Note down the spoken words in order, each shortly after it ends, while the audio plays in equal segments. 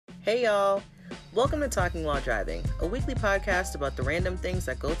Hey y'all! Welcome to Talking While Driving, a weekly podcast about the random things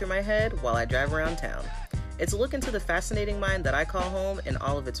that go through my head while I drive around town. It's a look into the fascinating mind that I call home and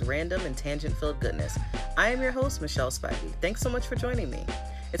all of its random and tangent-filled goodness. I am your host, Michelle Spivey. Thanks so much for joining me.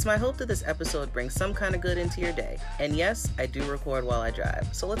 It's my hope that this episode brings some kind of good into your day. And yes, I do record while I drive.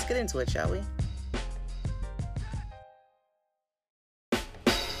 So let's get into it, shall we?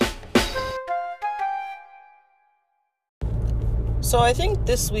 So I think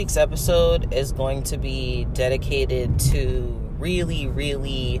this week's episode is going to be dedicated to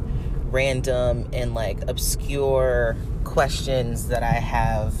really random and obscure questions that I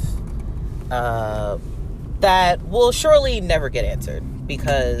have that will surely never get answered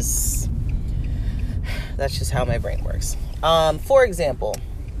because that's just how my brain works. For example,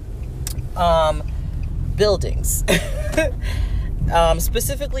 buildings.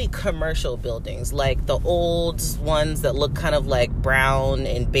 Specifically commercial buildings, like the old ones that look kind of like brown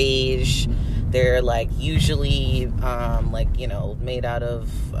and beige. They're usually made out of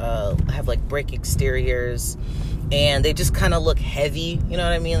have brick exteriors, and they just kind of look heavy, you know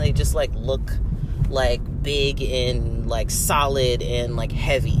what I mean? They just look big and solid and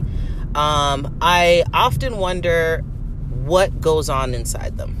heavy. I often wonder what goes on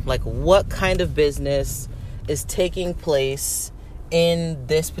inside them, what kind of business is taking place in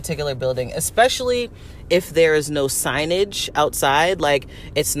this particular building, especially if there is no signage outside.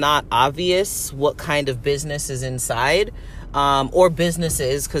 It's not obvious what kind of business is inside, or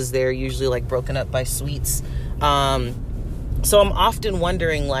businesses, because they're usually broken up by suites. So I'm often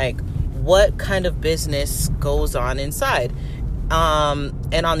wondering what kind of business goes on inside.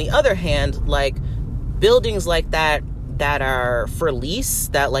 And on the other hand, buildings like that are for lease,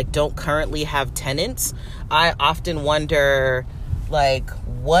 that don't currently have tenants, I often wonder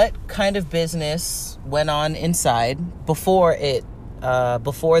what kind of business went on inside before they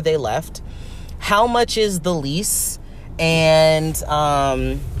left, how much is the lease, and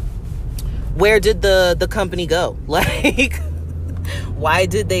where did the company go? Why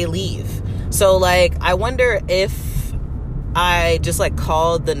did they leave? So I wonder if I just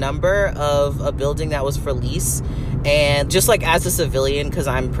called the number of a building that was for lease, and just as a civilian, because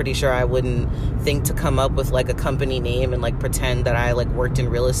I'm pretty sure I wouldn't think to come up with a company name and pretend that I worked in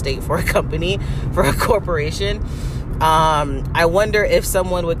real estate for a company, for a corporation. I wonder if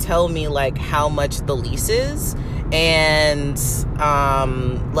someone would tell me how much the lease is, and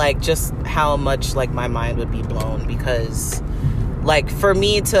just how much my mind would be blown, because for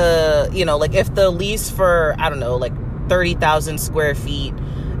me to, if the lease for, I don't know, 30,000 square feet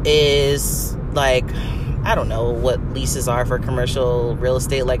is I don't know what leases are for commercial real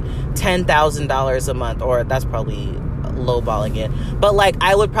estate, $10,000 a month, or that's probably lowballing it. But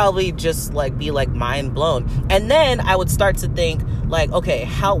I would probably just be mind blown. And then I would start to think okay,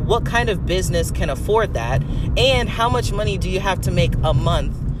 what kind of business can afford that? And how much money do you have to make a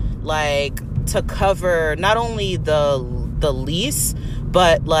month, to cover not only the lease,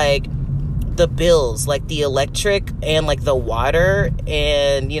 but the bills, the electric and the water,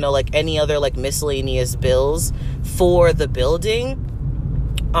 and any other miscellaneous bills for the building,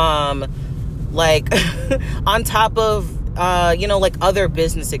 on top of other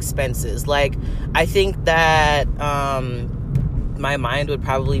business expenses. I think that my mind would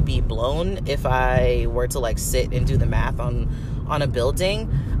probably be blown if I were to sit and do the math on a building.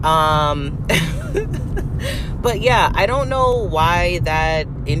 But yeah, I don't know why that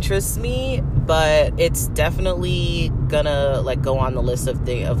interests me, but it's definitely gonna go on the list of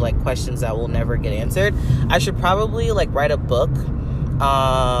questions that will never get answered. I should probably write a book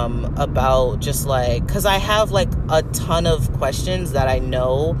about just because I have a ton of questions that I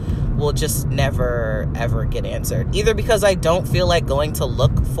know will just never ever get answered, either because I don't feel like going to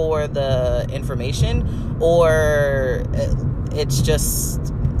look for the information, or it's just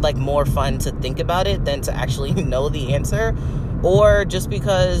more fun to think about it than to actually know the answer, or just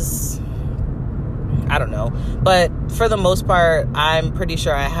because I don't know. But for the most part, I'm pretty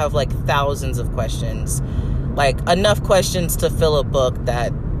sure I have thousands of questions, enough questions to fill a book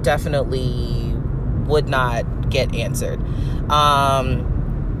that definitely would not get answered.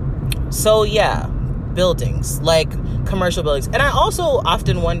 So yeah, buildings, commercial buildings. And I also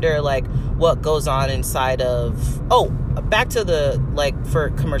often wonder what goes on inside of, back to the for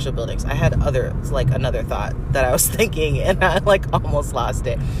commercial buildings. I had another thought that I was thinking, and I almost lost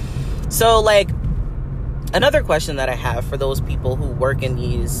it. So another question that I have for those people who work in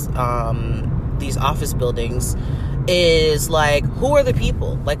these office buildings is who are the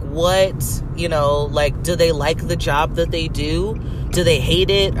people? What, do they like the job that they do? Do they hate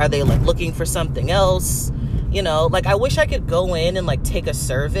it? Are they looking for something else? You know, like, I wish I could go in and, like, take a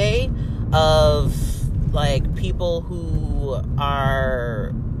survey of, like, people who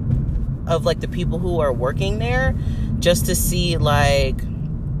are, of, like, the people who are working there, just to see, like,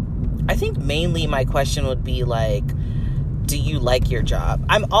 I think mainly my question would be, like, do you like your job?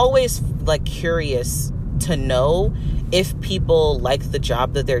 I'm always, like, curious to know if people like the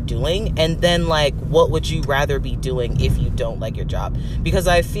job that they're doing, and then, like, what would you rather be doing if you don't like your job? Because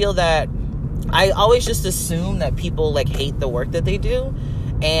I feel that I always just assume that people, like, hate the work that they do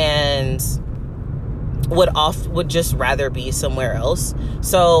and would just rather be somewhere else.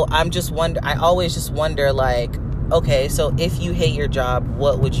 So I always just wonder, like, okay, so if you hate your job,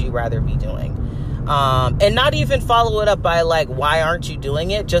 what would you rather be doing? And not even follow it up by, like, why aren't you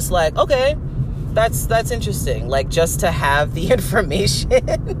doing it? Just like, okay, that's interesting. Like, just to have the information.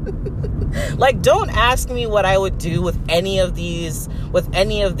 Like, don't ask me what I would do with any of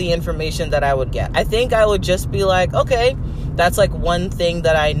the information that I would get. I think I would just be like, okay, that's, like, one thing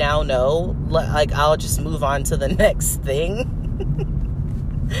that I now know. Like, I'll just move on to the next thing.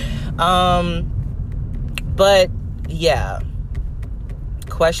 But yeah,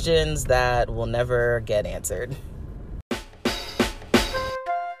 questions that will never get answered.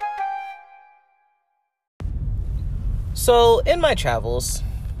 So in my travels,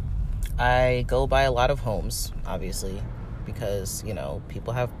 I go by a lot of homes, obviously, because, you know,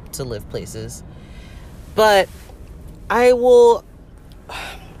 people have to live places. But I will,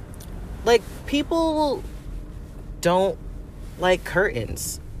 like, people don't like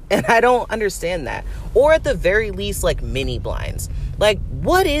curtains. And I don't understand that. Or at the very least, like, mini blinds. Like,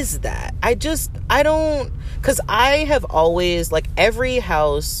 what is that? I don't, because I have always, like, every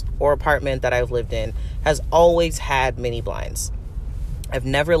house or apartment that I've lived in has always had mini blinds. I've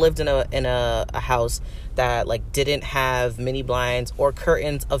never lived in a house that, like, didn't have mini blinds or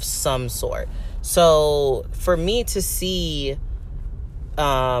curtains of some sort. So for me to see,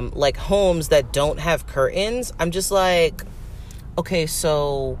 like, homes that don't have curtains, I'm just like, okay,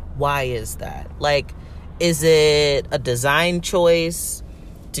 so why is that? Like, is it a design choice?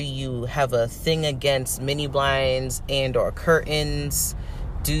 Do you have a thing against mini blinds and or curtains?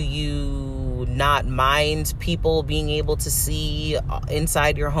 Do you not mind people being able to see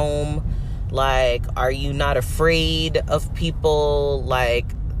inside your home? Like, are you not afraid of people, like,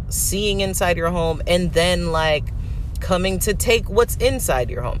 seeing inside your home and then, like, coming to take what's inside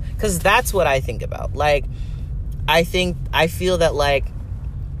your home? Because that's what I think about. Like, I feel that, like,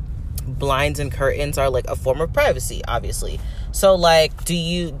 blinds and curtains are, like, a form of privacy, obviously. So, like,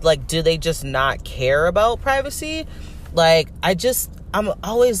 do they just not care about privacy? Like, I'm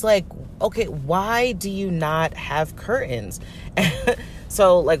always like, okay, why do you not have curtains?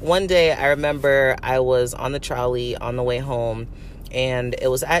 So, like, one day I remember I was on the trolley on the way home, and it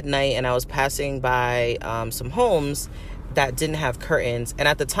was at night, and I was passing by some homes that didn't have curtains. And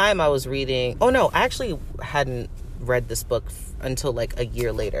at the time I was reading, I actually hadn't read this book until, like, a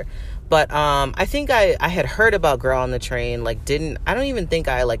year later. But I think I had heard about Girl on the Train. Like, I don't even think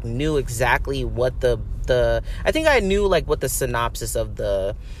I, like, knew exactly what I think I knew, like, what the synopsis of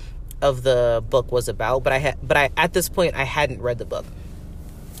the book was about, but I at this point I hadn't read the book.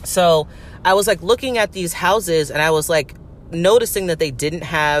 So I was, like, looking at these houses, and I was, like, noticing that they didn't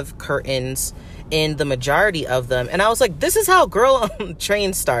have curtains in the majority of them. And I was like, this is how Girl on the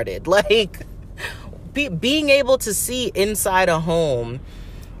Train started. Like, being able to see inside a home.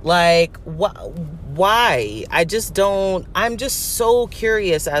 Like, why? I'm just so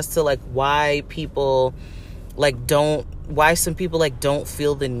curious as to, like, why people, like, why some people, like, don't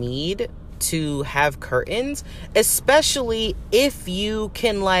feel the need to have curtains, especially if you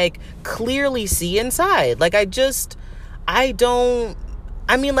can, like, clearly see inside. Like, I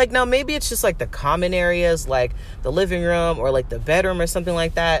mean, like, now maybe it's just, like, the common areas, like the living room or, like, the bedroom or something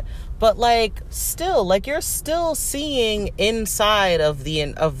like that. But, like, still, like, you're still seeing inside of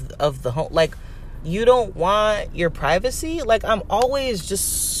the home. Like, you don't want your privacy? Like, I'm always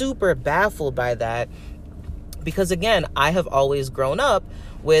just super baffled by that. Because, again, I have always grown up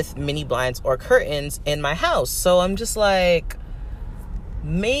with mini blinds or curtains in my house. So I'm just like,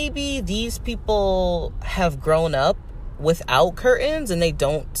 maybe these people have grown up without curtains and they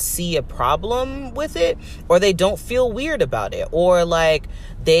don't see a problem with it, or they don't feel weird about it, or, like,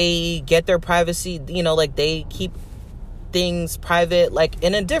 they get their privacy, you know, like, they keep things private, like,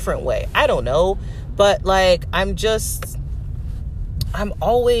 in a different way. I don't know. But, like, I'm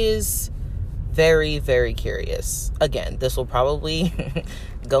always very, very curious. Again, this will probably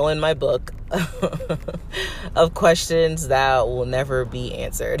go in my book of questions that will never be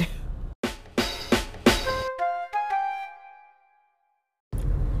answered.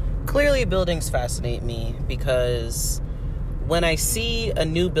 Clearly, way buildings fascinate me because when I see a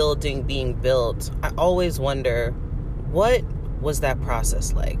new building being built, I always wonder, what was that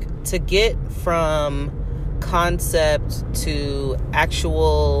process like? To get from concept to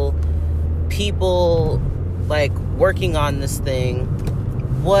actual people like working on this thing,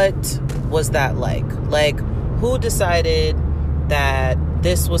 what was that like? Like, who decided that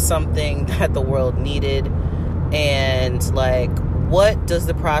this was something that the world needed? And like, what does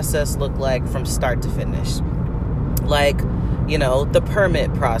the process look like from start to finish? Like, you know, the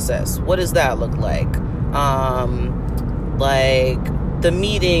permit process, what does that look like? Like the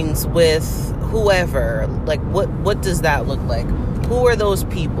meetings with whoever, like what does that look like? Who are those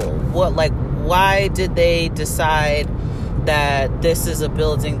people? What, like, why did they decide that this is a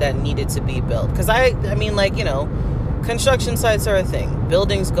building that needed to be built? Because I mean, like, you know, construction sites are a thing.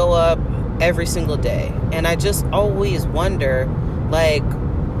 Buildings go up every single day. And I just always wonder, like,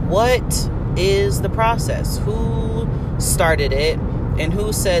 what is the process? Who started it? And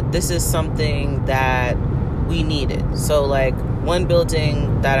who said this is something that we needed? So, like, one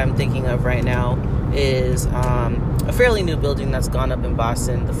building that I'm thinking of right now is a fairly new building that's gone up in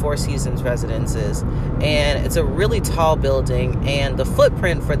Boston, the Four Seasons Residences. And it's a really tall building, and the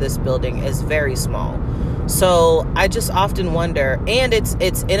footprint for this building is very small. So I just often wonder, and it's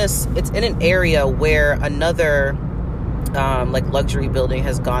in an area where another like luxury building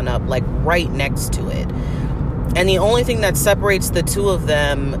has gone up like right next to it. And the only thing that separates the two of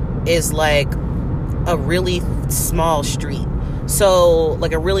them is like a really small street. So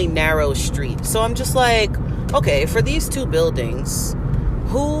like a really narrow street. So I'm just like, okay, for these two buildings,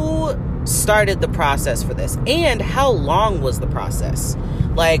 who started the process for this? And how long was the process?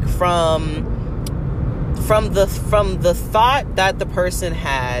 Like from the thought that the person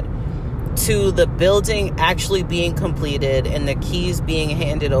had to the building actually being completed and the keys being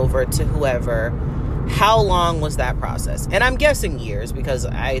handed over to whoever, how long was that process? And I'm guessing years, because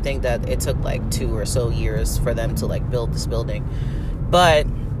I think that it took like 2 or so years for them to like build this building, but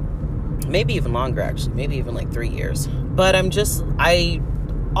maybe even longer, actually, maybe even like 3 years. But I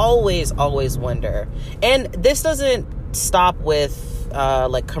always wonder, and this doesn't stop with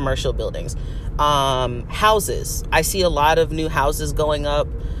like commercial buildings. Houses. I see a lot of new houses going up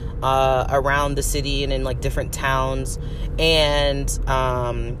around the city and in like different towns. And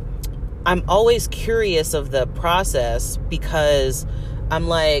I'm always curious of the process, because I'm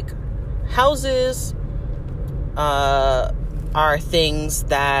like, houses are things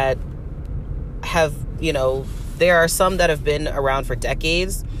that have, you know, there are some that have been around for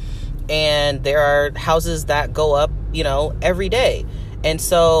decades, and there are houses that go up, you know, every day. And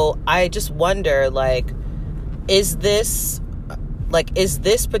so I just wonder, like, is this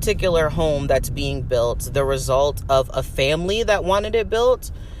particular home that's being built the result of a family that wanted it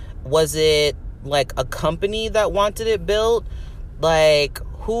built? Was it like a company that wanted it built? Like,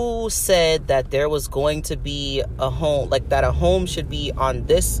 who said that there was going to be a home, like that a home should be on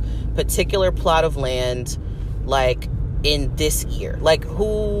this particular plot of land, like in this year? Like,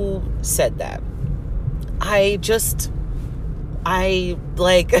 who said that?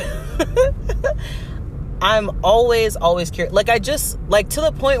 I'm always curious. Like, I just, like, to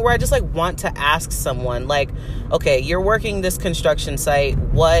the point where I just, like, want to ask someone, like, okay, you're working this construction site.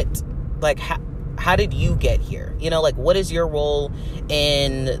 What, like, how did you get here? You know, like, what is your role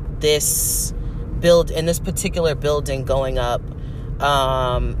in this particular building going up?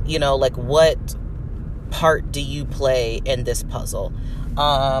 You know, like, what part do you play in this puzzle?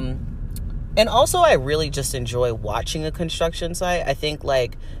 And also, I really just enjoy watching a construction site. I think,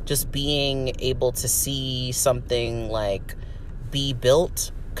 like, just being able to see something, like, be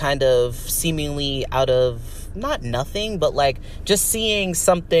built kind of seemingly out of, not nothing, but, like, just seeing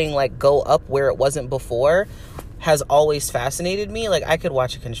something, like, go up where it wasn't before has always fascinated me. Like, I could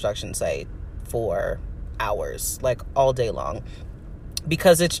watch a construction site for hours, like, all day long,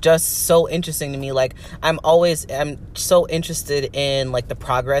 because it's just so interesting to me. Like, I'm so interested in, like, the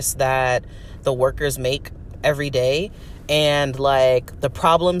progress that the workers make every day, and like the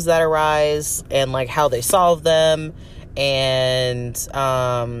problems that arise, and like how they solve them. And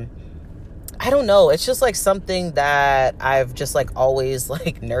I don't know, it's just like something that I've just like always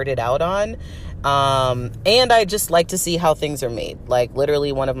like nerded out on. And I just like to see how things are made. Like,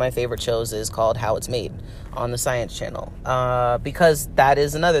 literally one of my favorite shows is called How It's Made on the Science Channel, because that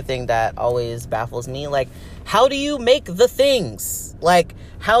is another thing that always baffles me. Like, how do you make the things? Like,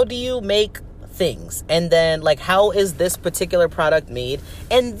 how do you make things? And then, like, how is this particular product made?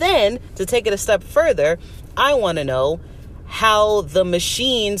 And then, to take it a step further, I want to know how the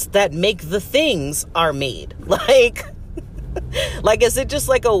machines that make the things are made. Like, Like, is it just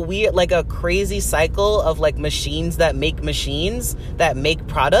like a weird, like a crazy cycle of like machines that make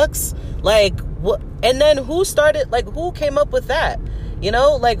products? Like, what? And then who came up with that?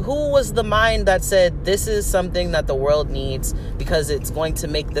 Like, who was the mind that said this is something that the world needs because it's going to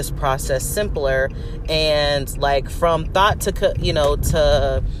make this process simpler? And like, from thought to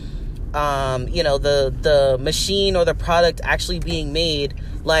the machine or the product actually being made,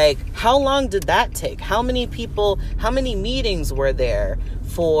 like, how long did that take? How many meetings were there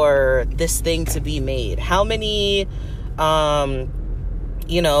for this thing to be made? How many, how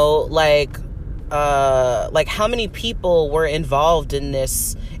many people were involved in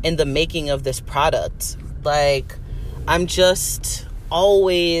the making of this product? Like, I'm just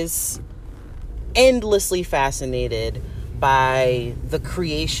always endlessly fascinated by the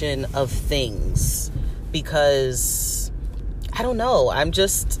creation of things, because I don't know, I'm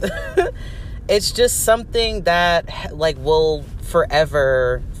just it's just something that like will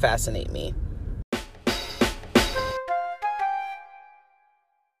forever fascinate me.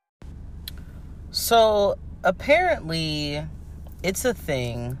 So apparently it's a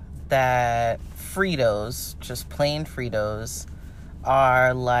thing that Fritos, just plain Fritos,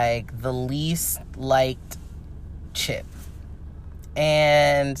 are like the least liked chip.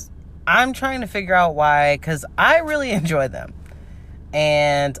 And I'm trying to figure out why, because I really enjoy them.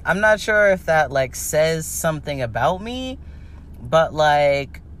 And I'm not sure if that like says something about me, but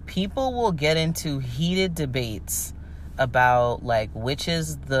like, people will get into heated debates about like which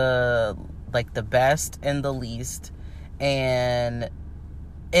is the best and the least. And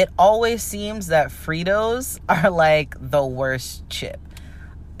it always seems that Fritos are like the worst chip.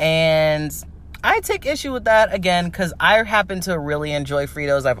 And I take issue with that, again, because I happen to really enjoy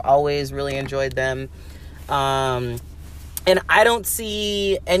Fritos. I've always really enjoyed them. And I don't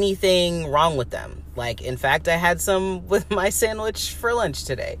see anything wrong with them. Like, in fact, I had some with my sandwich for lunch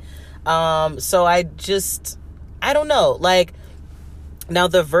today. So I don't know. Like, now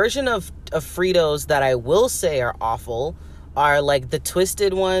the version of Fritos that I will say are awful are like the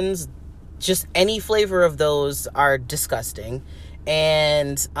twisted ones. Just any flavor of those are disgusting.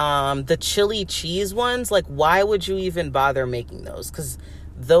 And the chili cheese ones, like, why would you even bother making those? Because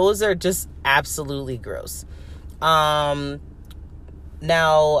those are just absolutely gross. Now,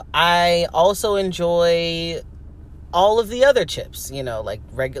 I also enjoy all of the other chips, like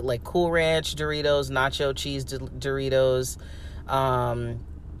Cool Ranch Doritos, Nacho Cheese Doritos.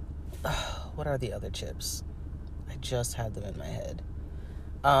 What are the other chips? I just had them in my head.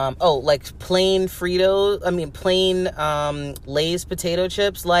 Like plain Lay's potato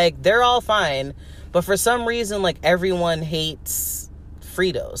chips. Like, they're all fine, but for some reason, like, everyone hates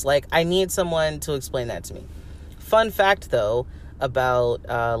Fritos. Like, I need someone to explain that to me. Fun fact, though,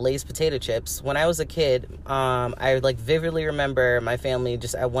 about Lay's potato chips. When I was a kid, I like vividly remember my family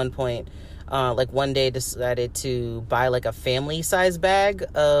just at one point, like one day decided to buy like a family size bag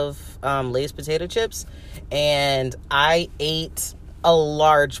of Lay's potato chips, and I ate a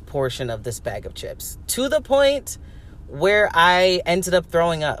large portion of this bag of chips to the point where I ended up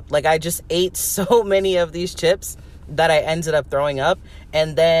throwing up. Like, I just ate so many of these chips that I ended up throwing up.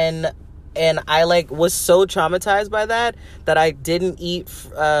 And I like was so traumatized by that I didn't eat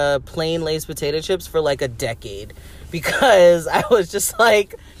plain Lay's potato chips for like a decade, because I was just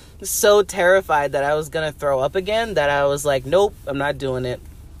like so terrified that I was gonna throw up again that I was like, nope, I'm not doing it.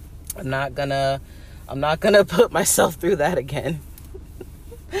 I'm not gonna put myself through that again.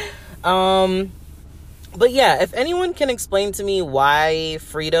 But yeah, if anyone can explain to me why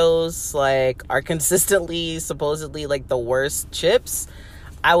Fritos like are consistently supposedly like the worst chips,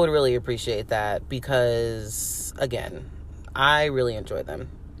 I would really appreciate that, because again, I really enjoy them.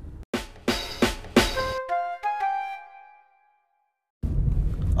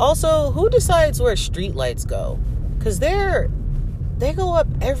 Also, who decides where streetlights go? Because they go up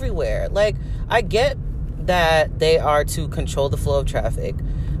everywhere. Like, I get that they are to control the flow of traffic,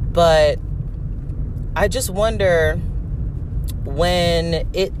 but I just wonder when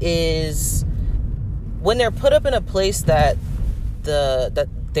they're put up in a place that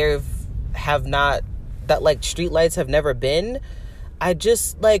streetlights have never been. I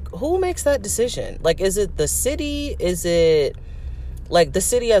just, like, who makes that decision? Like, is it the city? Is it like the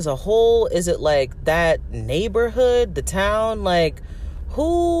city as a whole? Is it like that neighborhood, the town? Like,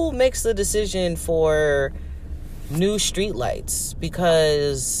 who makes the decision for new streetlights?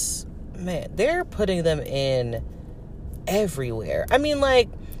 Because, man, they're putting them in everywhere. I mean, like,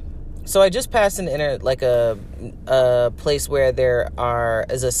 so I just passed a place where there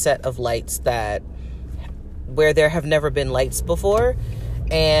is a set of lights where there have never been lights before.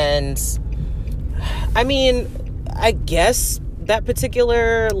 And I mean, I guess that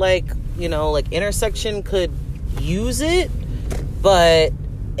particular, like, you know, like intersection could use it, but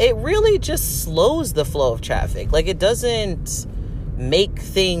it really just slows the flow of traffic. Like, it doesn't make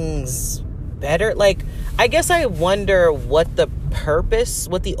things better. Like, I guess I wonder what the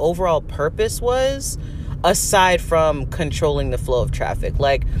overall purpose was, aside from controlling the flow of traffic.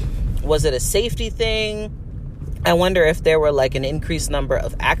 Like, was it a safety thing? I wonder if there were like an increased number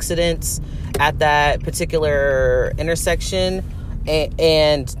of accidents at that particular intersection,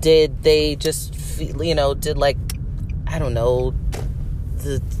 and did they just, you know, did, like, I don't know,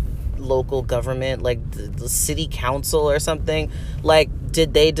 the local government, like the city council or something, like,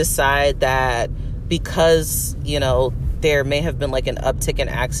 did they decide that because, you know, there may have been like an uptick in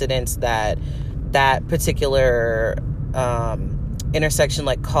accidents, that particular intersection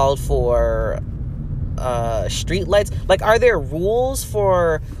like called for street lights? Like, are there rules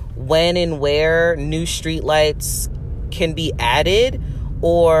for when and where new street lights can be added?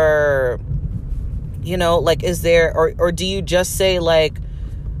 Or, you know, like, is there, or do you just say, like,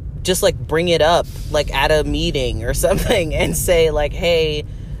 just like bring it up like at a meeting or something and say, like, hey,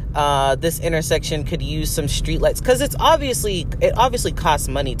 this intersection could use some streetlights? Because it obviously costs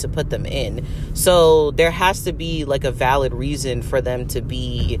money to put them in, so there has to be like a valid reason for them to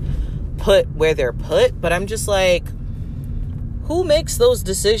be put where they're put. But I'm just like, who makes those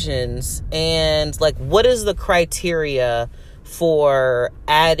decisions? And like, what is the criteria for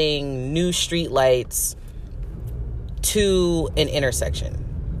adding new streetlights to an intersection?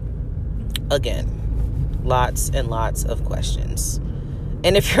 Again, lots and lots of questions.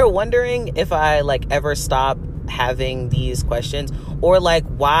 And if you're wondering if I like ever stop having these questions, or like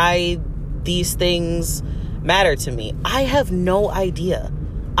why these things matter to me, I have no idea.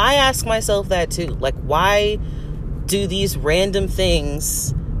 I ask myself that too. Like, why do these random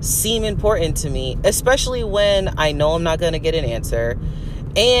things seem important to me, especially when I know I'm not going to get an answer,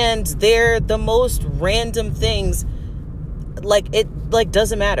 and they're the most random things. Like, it like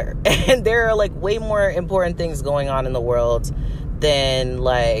doesn't matter, and there are like way more important things going on in the world than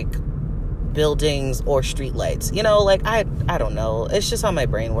like buildings or streetlights. You know, like, I don't know. It's just how my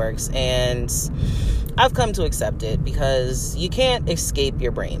brain works, and I've come to accept it because you can't escape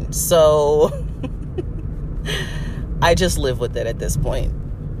your brain. So I just live with it at this point.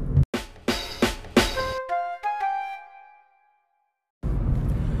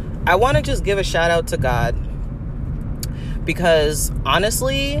 I want to just give a shout out to God, because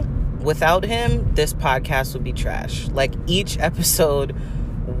honestly, without him, this podcast would be trash. Like, each episode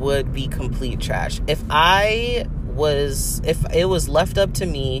would be complete trash. If it was left up to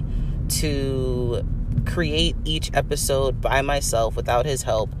me to create each episode by myself without his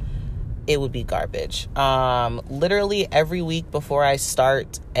help, it would be garbage. Literally every week before I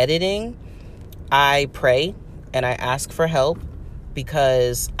start editing, I pray and I ask for help,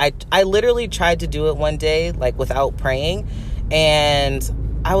 because I literally tried to do it one day, like, without praying, and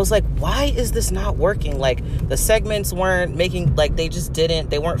I was like, why is this not working? Like, the segments weren't making, like, they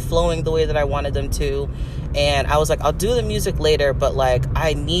weren't flowing the way that I wanted them to. And I was like, I'll do the music later, but like,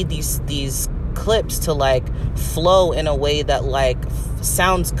 I need these clips to like flow in a way that like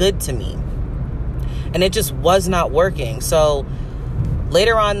sounds good to me. And it just was not working. So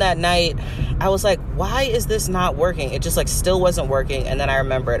later on that night, I was like, why is this not working? It just like still wasn't working. And then I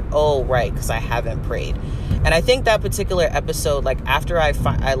remembered, oh, right, because I haven't prayed. And I think that particular episode, like, after I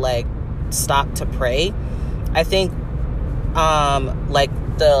like stopped to pray, I think like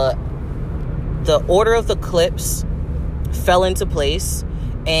the order of the clips fell into place,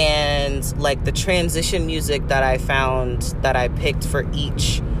 and like the transition music that I found, that I picked for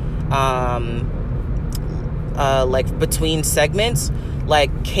each like between segments,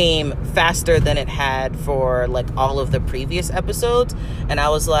 like came faster than it had for like all of the previous episodes. And I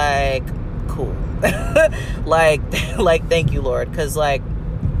was like, cool. like thank you, Lord, because like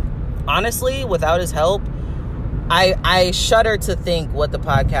honestly, without his help, I shudder to think what the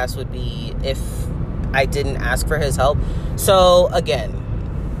podcast would be if I didn't ask for his help. So again,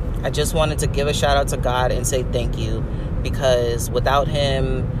 I just wanted to give a shout out to God and say thank you, because without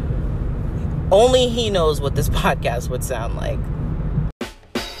him, only he knows what this podcast would sound like.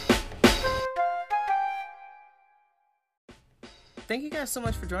 Thank you guys so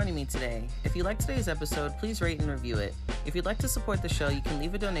much for joining me today. If you liked today's episode, please rate and review it. If you'd like to support the show, you can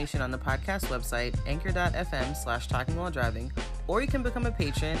leave a donation on the podcast website, anchor.fm/talkingwhiledriving, or you can become a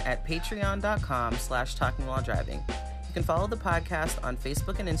patron at patreon.com/talkingwhiledriving. You can follow the podcast on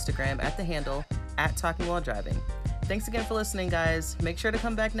Facebook and Instagram at the handle @talkingwhiledriving. Thanks again for listening, guys. Make sure to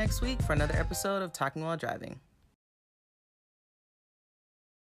come back next week for another episode of Talking While Driving.